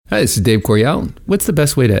Hi, this is Dave Coryell. What's the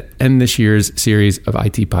best way to end this year's series of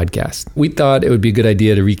IT podcasts? We thought it would be a good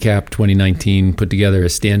idea to recap 2019, put together a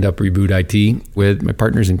stand-up reboot IT with my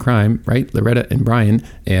partners in crime, right? Loretta and Brian,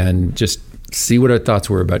 and just see what our thoughts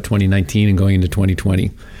were about 2019 and going into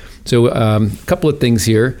 2020. So a couple of things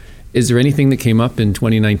here. Is there anything that came up in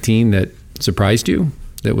 2019 that surprised you,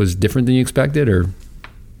 that was different than you expected, or?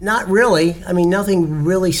 Not really. I mean, nothing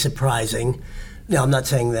really surprising. No, I'm not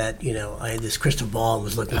saying that, I had this crystal ball and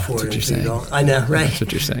was looking forward to it all. I know, right? That's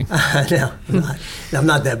what you're saying. No, I'm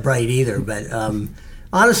not that bright either. But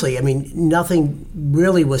honestly, I mean, nothing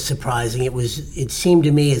really was surprising. It seemed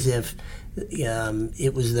to me as if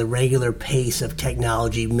it was the regular pace of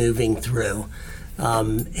technology moving through,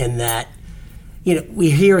 and that,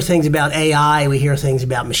 we hear things about AI, we hear things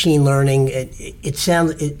about machine learning. It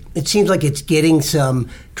seems like it's getting some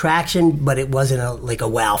traction, but it wasn't a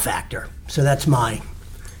wow factor. So that's my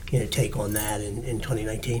take on that in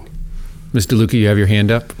 2019. Ms. DeLuca, you have your hand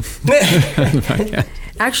up.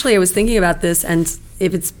 Actually, I was thinking about this, and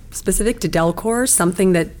if it's specific to Delcor,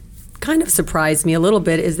 something that kind of surprised me a little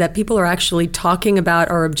bit is that people are actually talking about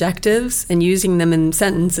our objectives and using them in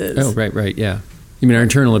sentences. Oh, right, yeah. You mean our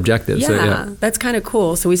internal objectives? Yeah, so, yeah. That's kind of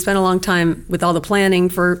cool. So we spent a long time with all the planning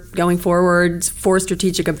for going forward, 4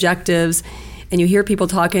 strategic objectives, and you hear people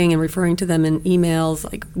talking and referring to them in emails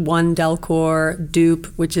like One Delcor, DUPE,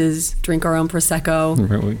 which is drink our own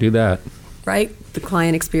Prosecco. We do that. Right? The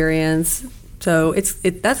client experience. So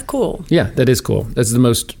that's cool. Yeah, that is cool. That's the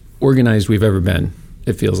most organized we've ever been,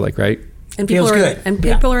 it feels like, right? And people feels good. And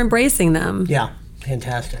people are embracing them. Yeah,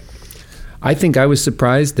 fantastic. I think I was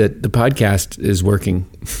surprised that the podcast is working.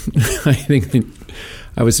 I think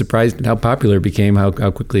I was surprised at how popular it became, how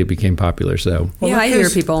quickly it became popular. So I hear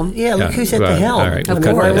people. Yeah, look who's at the helm. All right, we'll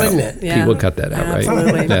cut that out. Yeah. We'll cut that out, right?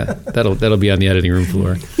 Absolutely. Yeah, that'll be on the editing room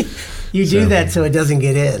floor. You do that so it doesn't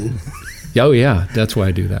get in. Oh yeah, that's why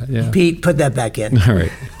I do that. Yeah. Pete, put that back in. All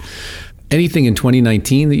right. Anything in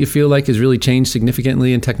 2019 that you feel like has really changed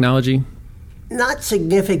significantly in technology? Not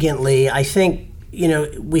significantly. I think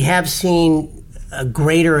we have seen a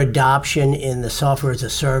greater adoption in the software as a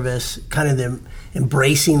service, kind of the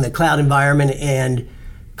embracing the cloud environment, and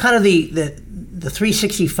kind of the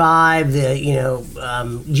 365,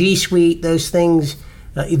 the G Suite, those things.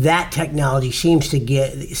 That technology seems to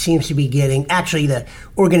be getting. Actually, the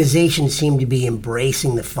organizations seem to be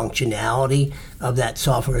embracing the functionality of that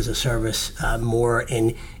software as a service more,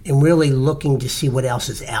 and really looking to see what else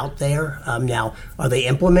is out there. Now, are they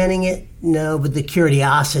implementing it? No, but the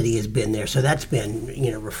curiosity has been there, so that's been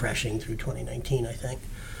refreshing through 2019, I think.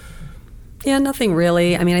 Yeah, nothing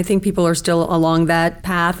really. I mean, I think people are still along that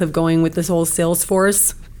path of going with this whole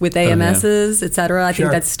Salesforce with AMSs, et cetera. I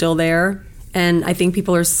think that's still there. And I think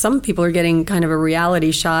some people are getting kind of a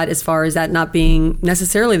reality shot as far as that not being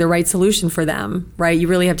necessarily the right solution for them, right? You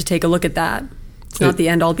really have to take a look at that. It's not the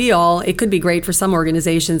end all be all. It could be great for some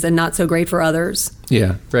organizations and not so great for others.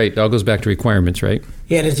 Yeah, right. It all goes back to requirements, right?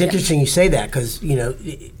 Yeah, and it's interesting you say that because,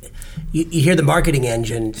 you hear the marketing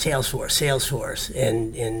engine, Salesforce,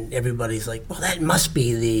 and everybody's like, well, that must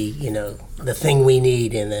be the thing we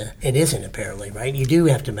need, and it isn't apparently, right? You do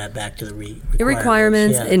have to map back to the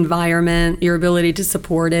requirements, environment, your ability to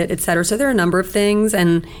support it, et cetera. So there are a number of things,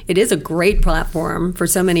 and it is a great platform for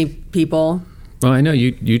so many people. Well, I know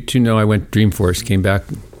you two know I went Dreamforce, came back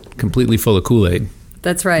completely full of Kool-Aid.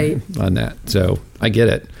 That's right. On that, so I get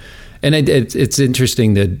it. And it's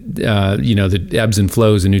interesting that, the ebbs and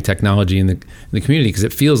flows of new technology in the community, because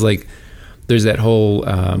it feels like there's that whole,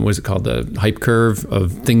 what is it called, the hype curve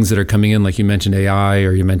of things that are coming in, like you mentioned AI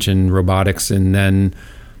or you mentioned robotics, and then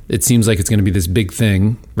it seems like it's going to be this big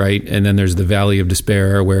thing, right? And then there's the valley of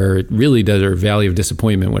despair where it really does, or valley of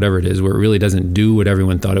disappointment, whatever it is, where it really doesn't do what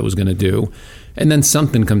everyone thought it was going to do. And then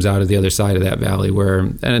something comes out of the other side of that valley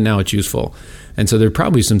and now it's useful. And so there are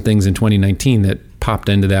probably some things in 2019 that popped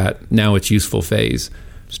into that now it's useful phase.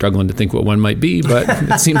 Struggling to think what one might be, but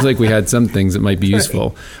it seems like we had some things that might be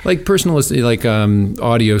useful. Like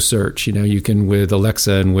audio search, you can with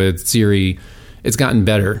Alexa and with Siri, it's gotten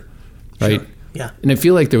better, right? Sure. Yeah. And I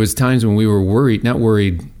feel like there was times when we were worried, not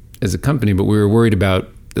worried as a company, but we were worried about,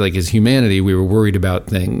 like as humanity, we were worried about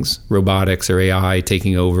things, robotics or AI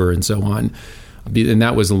taking over and so on. And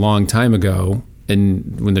that was a long time ago.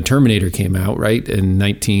 And when the Terminator came out, right, in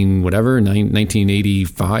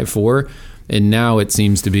 1985, 4, and now it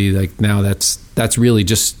seems to be like now that's really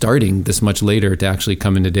just starting this much later to actually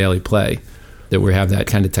come into daily play, that we have that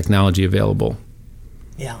kind of technology available.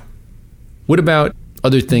 Yeah. What about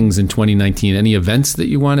other things in 2019? Any events that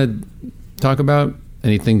you want to talk about?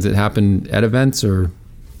 Any things that happened at events or?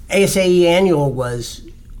 ASAE Annual was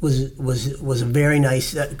was a very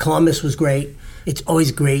nice. Columbus was great. It's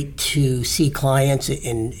always great to see clients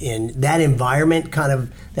in that environment, kind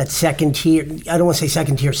of that second tier. I don't want to say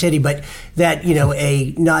second tier city, but that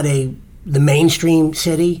the mainstream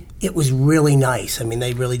city. It was really nice. I mean,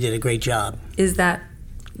 they really did a great job. Is that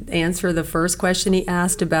answer the first question he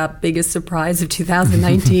asked about biggest surprise of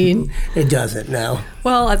 2019? It doesn't, no.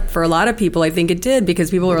 Well, for a lot of people, I think it did,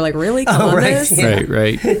 because people were like, really, Columbus? Oh, right, yeah.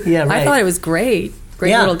 right. Yeah, right. I thought it was great.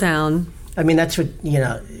 Great little town. I mean, that's what,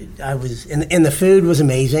 I was, and the food was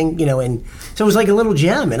amazing, and so it was like a little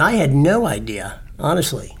gem, and I had no idea,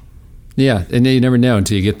 honestly. Yeah, and you never know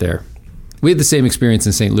until you get there. We had the same experience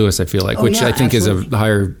in St. Louis, I feel like, which I think absolutely. is a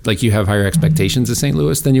higher, like you have higher expectations of St.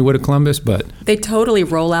 Louis than you would of Columbus, but... They totally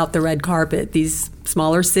roll out the red carpet, these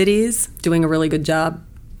smaller cities doing a really good job.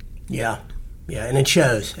 Yeah, and it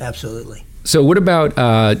shows, absolutely. So what about,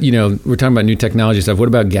 we're talking about new technology stuff. What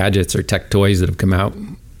about gadgets or tech toys that have come out?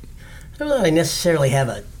 I don't know that I necessarily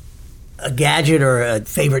have a gadget or a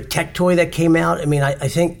favorite tech toy that came out. I mean, I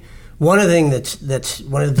think... One of the things that's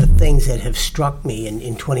one of the things that have struck me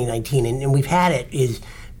in 2019, and we've had it, is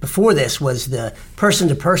before this was the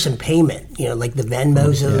person-to-person payment, like the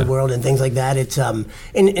Venmos of the world and things like that. It's and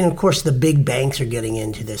of course the big banks are getting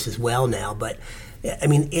into this as well now. But I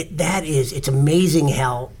mean, it's amazing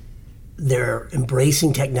how they're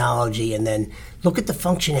embracing technology, and then look at the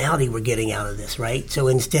functionality we're getting out of this, right? So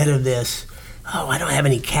instead of this, I don't have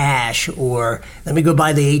any cash, or let me go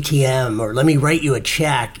by the ATM, or let me write you a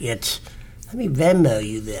check. It's, let me Venmo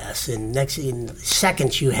you this, and in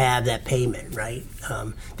seconds you have that payment, right?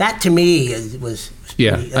 That to me was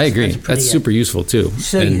pretty, I agree. That's super useful too.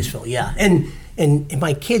 So useful, yeah. And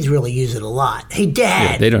my kids really use it a lot. Hey,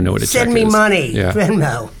 Dad, they don't know what a check send me is. money, Yeah.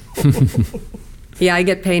 Venmo. Yeah, I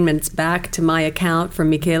get payments back to my account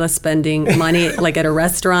from Michaela spending money like at a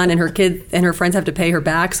restaurant, and her kids and her friends have to pay her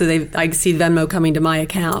back, so I see Venmo coming to my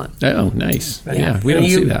account. Oh, nice. Yeah, we don't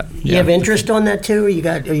see that. You have interest on that too? Or are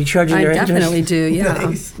you charging their interest? I definitely do, yeah.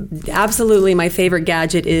 Nice. Absolutely, my favorite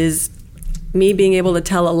gadget is me being able to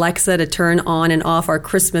tell Alexa to turn on and off our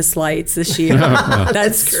Christmas lights this year.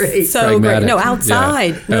 That's great. So Pragmatic. great. No,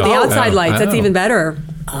 outside. Yeah. No, the outside lights. That's even better.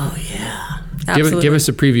 Oh, yeah. Absolutely. Give us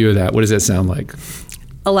a preview of that. What does that sound like?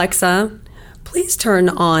 Alexa, please turn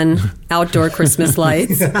on outdoor Christmas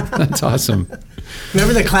lights. That's awesome.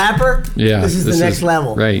 Remember the clapper? Yeah. This is the next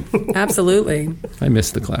level. Right. Absolutely. I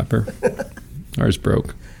missed the clapper. Ours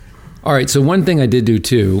broke. All right. So one thing I did do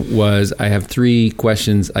too was I have 3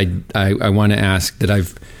 questions I want to ask that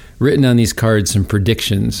I've written on these cards, some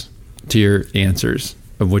predictions to your answers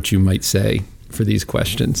of what you might say for these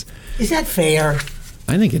questions. Is that fair?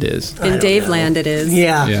 I think it is. In Dave Land, it is.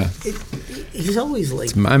 Yeah. Yeah. He's always like...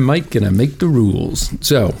 I'm Mike gonna make the rules.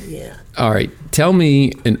 So, Yeah. All right. Tell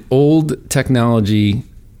me an old technology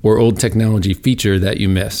or old technology feature that you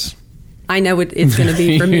miss. I know what it's going to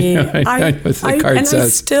be for me. I know what the card I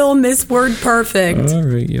says. still miss WordPerfect. All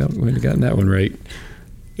right. Yep. We've gotten that one right.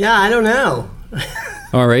 Yeah, I don't know.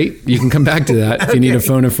 All right. You can come back to that if you need to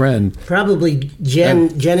phone a friend. Probably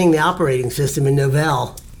genning the operating system in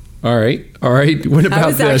Novell. All right. What about I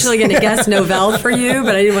was this? actually going to guess Novell for you,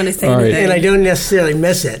 but I didn't want to say All right. anything. And I don't necessarily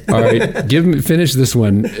miss it. All right. Finish this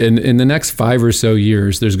one. In the next 5 or so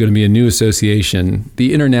years, there's going to be a new association,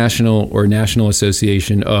 the International or National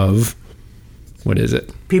Association of, what is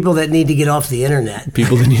it? People that need to get off the internet.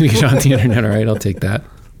 People that need to get on the internet. All right. I'll take that.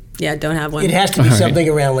 Yeah, don't have one. It has to be All right. something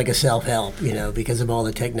around like a self-help, because of all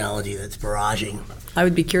the technology that's barraging. I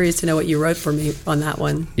would be curious to know what you wrote for me on that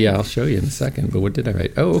one. Yeah, I'll show you in a second. But what did I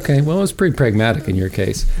write? Oh, okay. Well, it was pretty pragmatic in your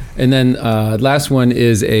case. And then last one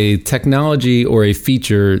is a technology or a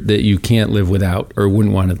feature that you can't live without or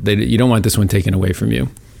wouldn't want to. You don't want this one taken away from you.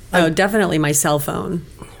 Oh, definitely my cell phone.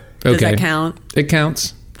 Does Okay. that count? It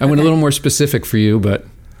counts. I went a little more specific for you, but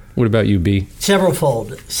what about you, B?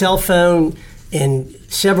 Several-fold. Cell phone and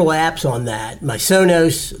several apps on that. My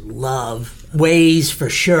Sonos, love. Waze for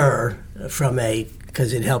sure,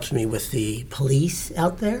 because it helps me with the police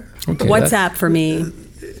out there. Okay, WhatsApp for me.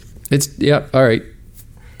 All right.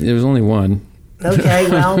 There was only one. Okay,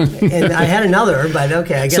 well, and I had another, but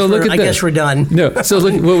okay, I guess, So look at I this. guess we're done. No. So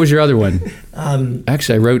look, what was your other one?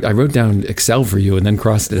 Actually, I wrote down Excel for you and then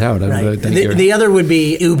crossed it out. Right. The other would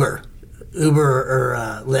be Uber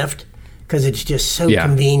or Lyft, because it's just so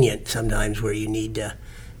convenient sometimes where you need to.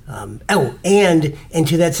 And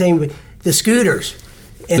to that same, the scooters.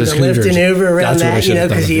 And the Lyft and Uber around That's what I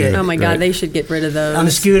that, because Oh my God, they should get rid of those. I'm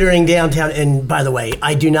scootering downtown, and by the way,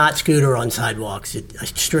 I do not scooter on sidewalks.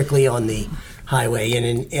 Strictly on the highway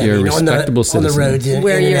and You're a respectable on the citizen. roads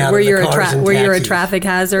where in and out where of the you're cars and where you're a taxis. traffic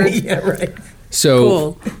hazard. Yeah, right.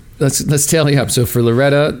 So, Cool. let's tally up. So for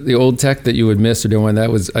Loretta, the old tech that you would miss or don't want,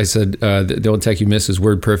 that was, I said, the old tech you miss is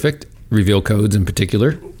WordPerfect, reveal codes in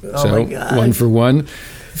particular. Oh so my God. 1 for 1.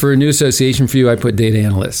 For a new association for you, I put data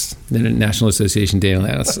analysts, the National Association Data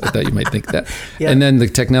Analysts. I thought you might think that. Yeah. And then the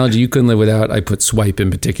technology you couldn't live without, I put swipe in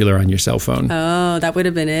particular on your cell phone. Oh, that would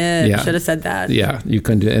have been it. Yeah. Should have said that. Yeah, you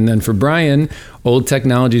couldn't do it. And then for Brian, old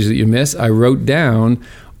technologies that you miss, I wrote down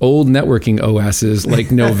old networking OSs like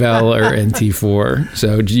Novell or NT4.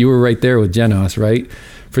 So you were right there with Genos, right?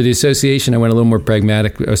 For the association, I went a little more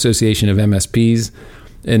pragmatic, association of MSPs.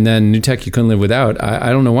 And then new tech you couldn't live without.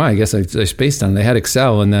 I don't know why. I guess I spaced on it. I had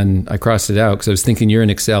Excel, and then I crossed it out because I was thinking you're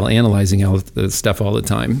in Excel analyzing all the stuff all the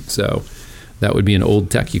time. So that would be an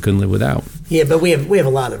old tech you couldn't live without. Yeah, but we have a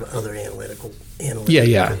lot of other analytical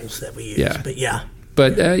Yeah. tools that we use. Yeah. But yeah.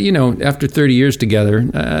 But, after 30 years together,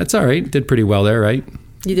 it's all right. Did pretty well there, right?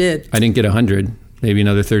 You did. I didn't get 100. Maybe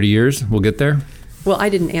another 30 years. We'll get there. Well, I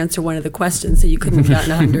didn't answer one of the questions, so you couldn't have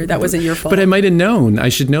gotten 100. That wasn't your fault. But I might have known. I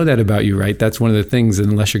should know that about you, right? That's one of the things.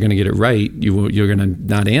 Unless you're going to get it right, you're going to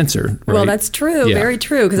not answer. Right? Well, that's true. Yeah. Very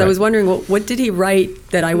true. Because I was wondering, well, what did he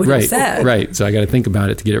write that I would have said? Right. So I got to think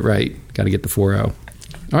about it to get it right. Got to get the 4-0. All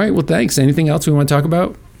right. Well, thanks. Anything else we want to talk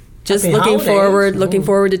about? Just Happy looking holidays. looking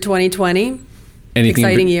forward to 2020. Anything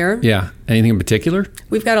Exciting year. Yeah. Anything in particular?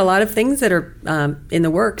 We've got a lot of things that are in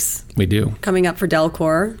the works We do. coming up for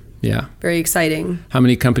Delcor. Yeah. Very exciting. How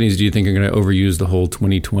many companies do you think are going to overuse the whole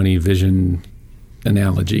 2020 vision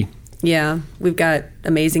analogy? Yeah, we've got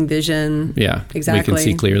amazing vision. Yeah. Exactly. We can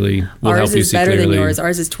see clearly. We'll Ours help you is see better clearly. than yours.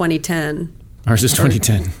 Ours is 2010. Ours is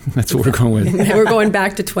 2010. That's what we're going with. We're going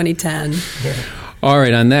back to 2010. All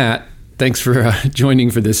right. On that, thanks for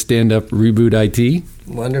joining for this stand-up Reboot IT.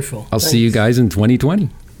 Wonderful. I'll see you guys in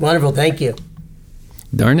 2020. Wonderful. Thank you.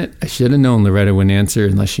 Darn it. I should have known Loretta wouldn't answer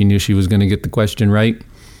unless she knew she was going to get the question right.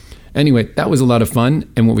 Anyway, that was a lot of fun.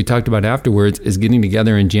 And what we talked about afterwards is getting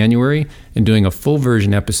together in January and doing a full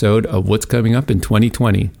version episode of what's coming up in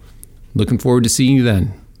 2020. Looking forward to seeing you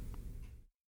then.